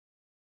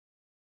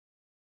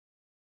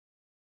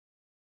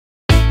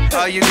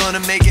Are you gonna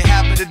make it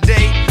happen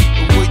today?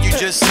 Or will you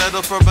just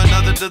settle for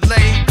another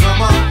delay?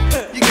 Come on,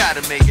 you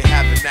gotta make it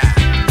happen now.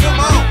 Come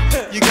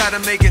on, you gotta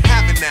make it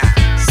happen now.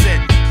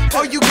 Said,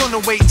 are you gonna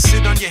wait and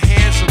sit on your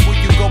hands? Or will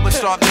you go and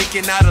start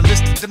making out a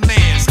list of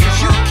demands?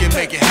 Cause you can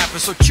make it happen,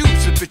 so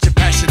choose if it's your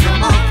passion to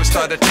move. But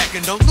start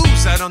attacking, don't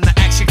lose out on the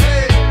action.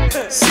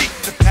 Seek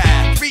the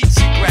path, reach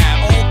and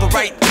grab all the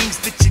right things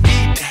that you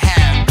need to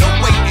have. Don't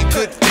wait in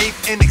good faith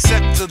and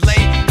accept delay.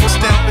 Don't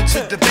step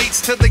into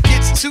debates till it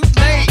gets too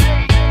late.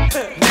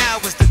 Now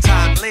is the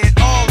time, lay it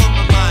all on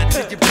the line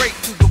till you break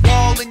through the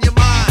wall in your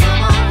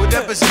mind.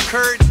 Whatever's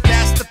occurred,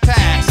 that's the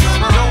past.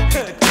 Don't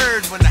be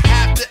deterred when I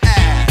have to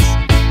ask.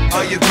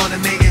 Are you gonna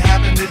make it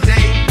happen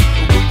today?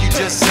 Or will you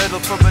just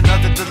settle for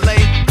another delay?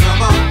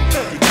 Come on,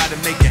 you gotta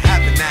make it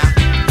happen now.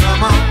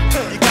 Come on,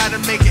 you gotta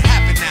make it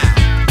happen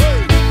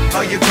now.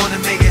 Are you gonna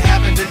make it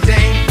happen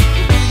today?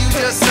 Or will you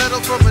just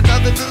settle for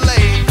another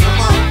delay? Come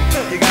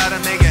on, you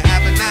gotta make it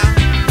happen now.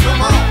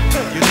 Come on,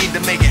 you need to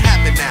make it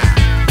happen now.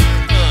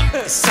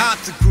 It's time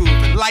to groove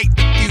and light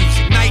the fuse,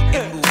 ignite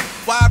and move.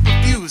 Why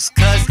refuse?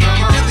 Cause if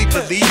you really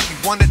believe you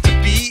want it to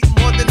be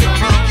more than a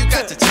dream, you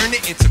got to turn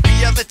it into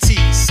reality.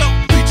 So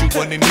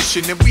one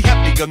ignition and we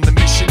have begun the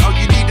mission. All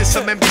you need is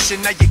some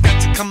ambition, now you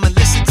got to come and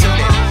listen to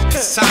me.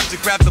 It's time to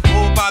grab the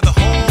bull by the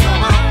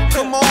horn.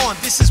 Come on,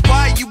 this is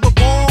why you were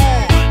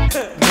born.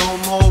 No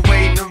more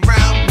waiting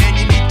around, man,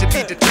 you need to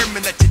be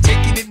determined that you're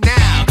taking it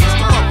now. Cause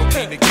tomorrow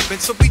ain't a given,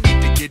 so we need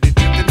to get it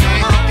driven,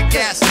 man. Hit the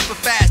gas super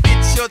fast,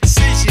 it's your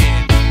decision.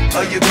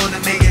 Are you gonna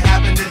make it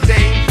happen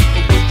today?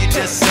 Or will you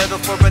just settle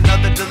for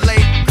another delay?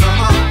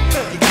 Come on,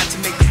 you got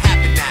to make it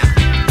happen now.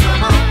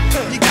 Come on,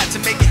 you got to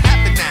make it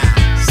happen now.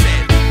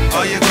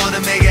 Are you gonna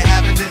make it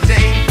happen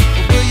today?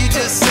 Or will you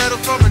just settle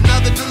for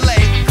another delay?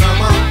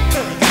 Come on,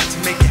 you got to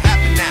make it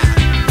happen now.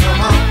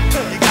 Come on,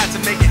 you got to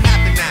make it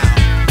happen now.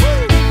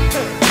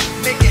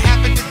 Make it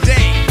happen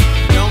today.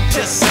 Don't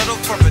just settle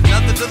for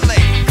another delay.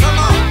 Come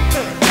on,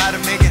 you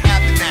gotta make it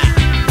happen now.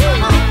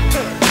 Come on,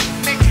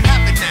 make it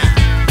happen now.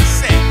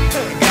 Say,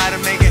 you gotta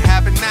make it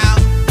happen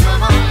now.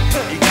 Come on,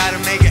 you gotta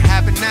make it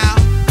happen now.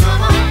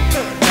 Come on,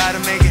 you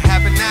gotta make it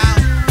happen now.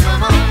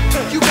 Come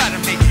on, you gotta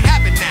make it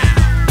happen now.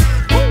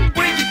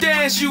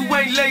 You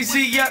ain't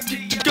lazy, yeah,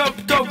 you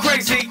go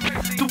crazy.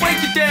 The way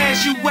you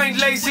dance, you ain't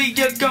lazy,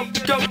 you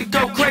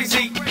go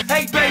crazy.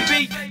 Hey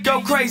baby,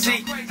 go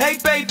crazy. Hey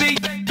baby,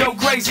 go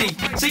crazy.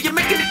 So you're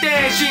making the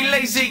dance, you ain't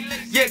lazy,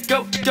 yeah,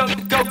 go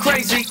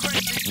crazy.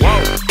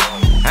 Whoa,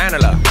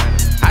 handler,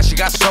 how she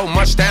got so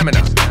much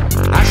stamina?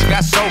 How she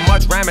got so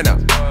much ramming up?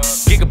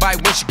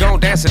 Gigabyte when she gon'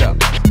 dance it up.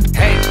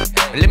 Hey,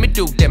 let me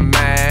do them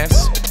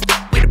maths.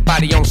 With the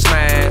body on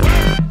smash,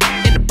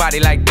 in the body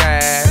like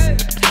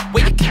that.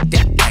 Where you keep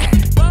that ass?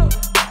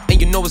 And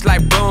you know it's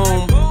like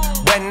boom.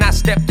 When I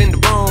stepped in the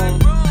room,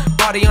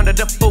 party under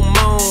the full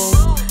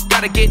moon.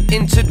 Gotta get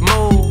into the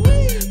mood.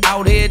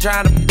 Out here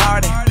trying to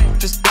party,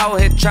 just out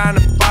here trying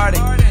to party.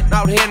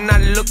 Out here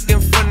not looking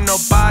for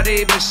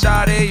nobody, but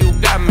shawty, you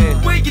got me.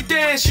 The way you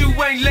dance, you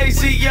ain't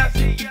lazy, yeah,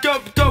 you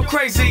go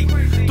crazy.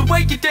 The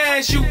way you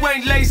dance, you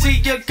ain't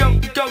lazy, you go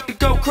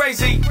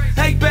crazy.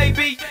 Hey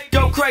baby,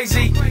 go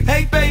crazy.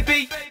 Hey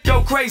baby,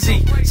 go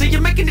crazy. So you're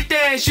making the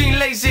dance, you ain't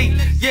lazy,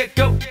 yeah,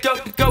 go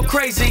crazy. Go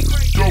crazy.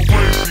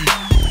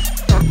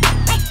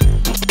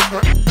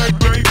 Hey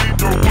baby,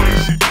 go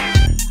crazy.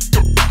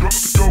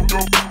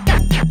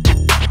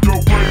 Go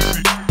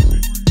crazy.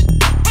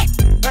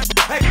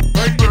 Hey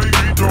baby,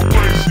 go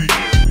crazy.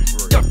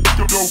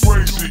 Go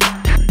crazy.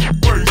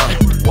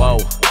 Crazy. Whoa,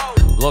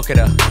 look at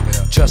her.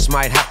 Just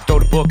might have to throw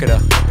the book at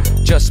her.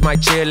 Just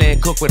might chill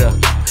and cook with her.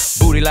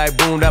 Booty like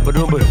boom da ba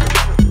doom ba doom.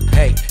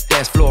 Hey,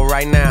 dance floor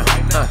right now.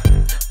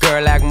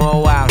 Girl like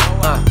more wild.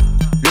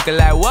 Looking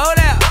like whoa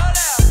now.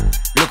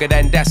 Look at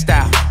that and that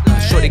style.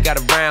 Shorty got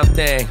a round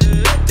thing.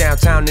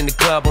 Downtown in the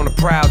club on a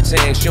proud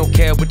thing. She don't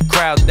care what the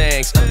crowd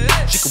thinks.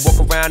 She can walk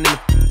around in the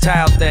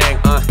tile thing.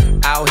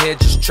 Out here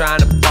just trying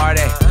to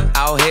party.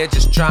 Out here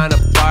just trying to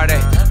party.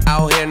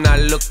 Out here not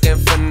looking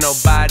for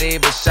nobody,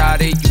 but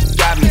shawty, you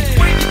got me.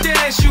 The way you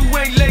dance, you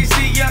ain't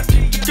lazy, yeah,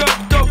 you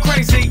go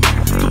crazy.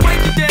 The way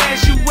you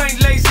dance, you ain't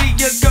lazy,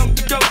 you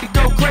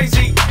go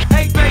crazy.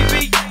 Hey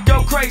baby,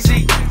 go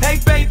crazy. Hey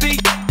baby,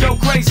 go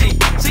crazy.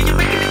 So you're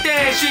making the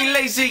dance, you ain't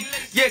lazy,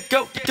 yeah,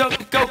 go crazy.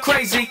 Go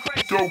crazy.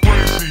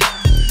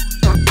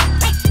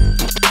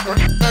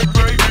 Hey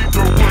baby,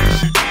 go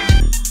crazy.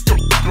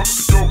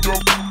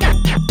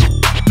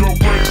 Go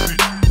crazy.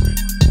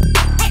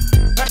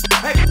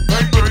 Hey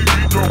baby,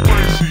 go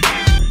crazy.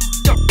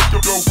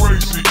 Go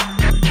crazy.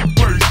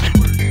 Crazy.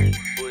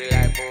 Booty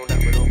like boom da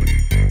ba doom ba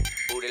doom.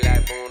 Booty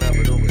like boom da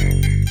ba doom ba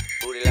doom.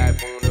 Booty like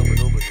boom da ba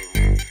doom ba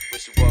doom. When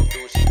she walk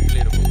through, she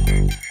glitter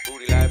boom.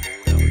 Booty like boom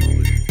da ba doom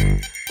ba doom.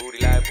 Booty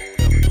like boom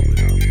da ba doom ba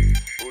doom.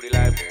 Booty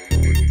like boom da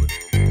ba doom ba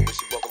doom. When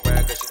she walk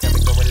around, girl, she got me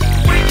going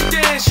live. When you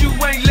dance, you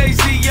ain't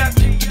lazy, yeah,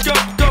 you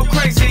go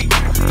crazy.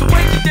 The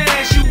way you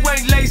dance, you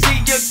ain't lazy,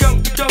 you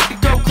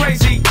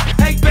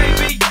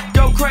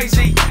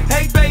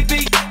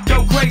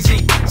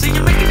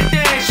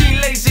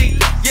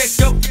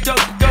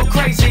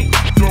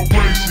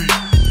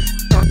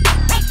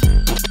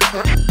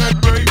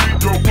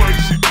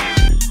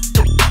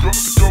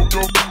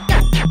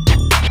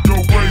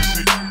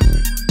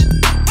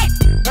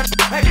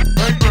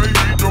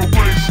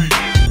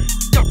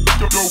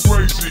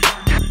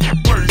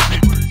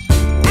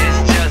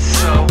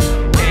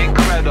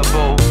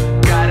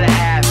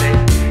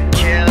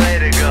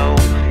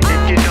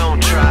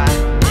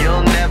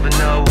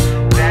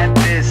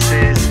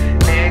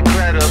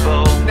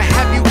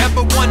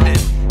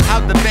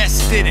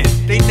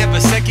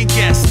second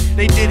guess.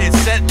 They didn't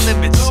set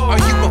limits. Are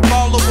you a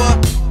follower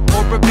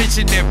or a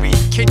visionary?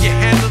 Can you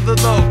handle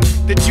the load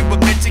that you were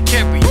meant to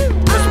carry?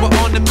 Cause we're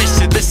on a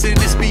mission, listen,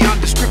 it's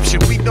beyond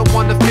description. We don't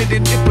wanna fit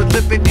in if we're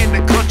living in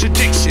a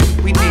contradiction.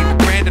 We need a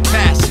brand of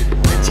passion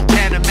that you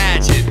can't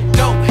imagine.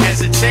 Don't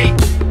hesitate,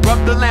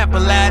 rub the lamp,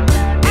 lad.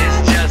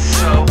 It's just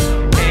so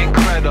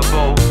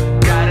incredible.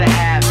 Gotta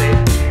have it,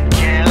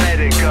 can't let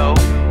it go.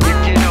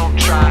 If you don't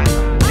try,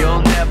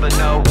 you'll never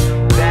know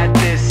that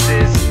this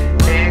is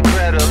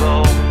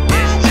incredible.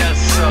 It's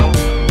just so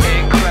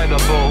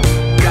incredible.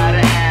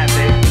 Gotta have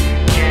it,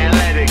 can't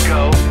let it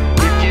go.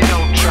 If you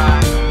don't try,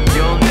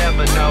 you'll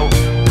never know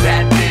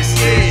that this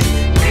is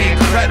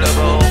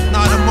incredible.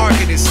 Not a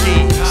marketing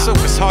scheme, so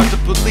it's hard to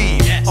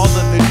believe. All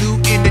of the new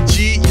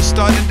energy you're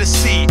starting to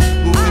see,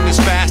 moving as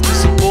fast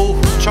as a bull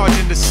who's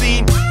charging the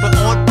scene, but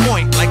on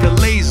point like a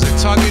laser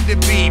targeted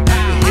beam.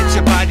 It hits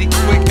your body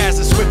quick as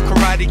a swift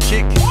karate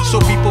kick, so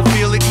people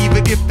feel it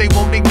even if they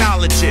won't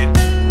acknowledge it.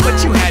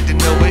 But you had to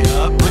know it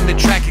when the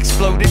track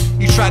exploded.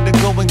 You tried to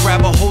go and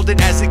grab a hold it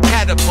as it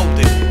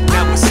catapulted.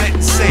 Now we're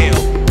setting sail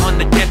on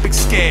the epic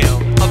scale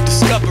of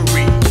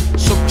discovery.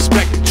 So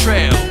respect the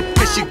trail,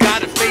 cause you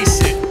gotta face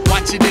it.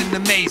 Watch it in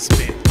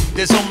amazement.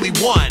 There's only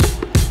one,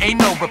 ain't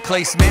no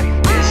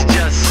replacement. It's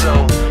just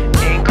so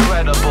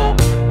incredible.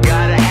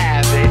 Gotta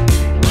have it,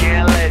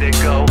 can't let it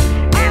go.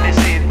 And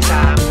it's in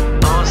time,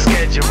 on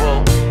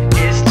schedule.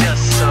 It's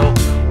just so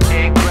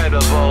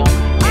incredible.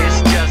 It's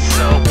just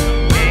so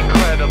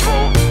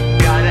incredible.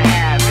 Gotta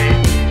have it,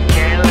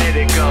 can't let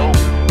it go.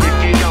 If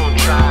you don't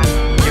try,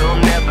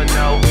 you'll never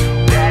know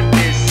that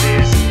this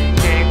is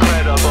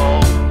incredible.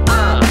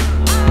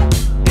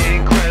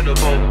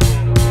 Incredible.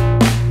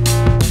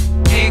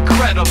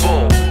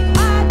 Incredible.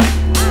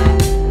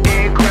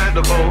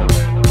 Incredible.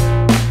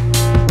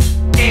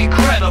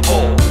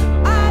 Incredible.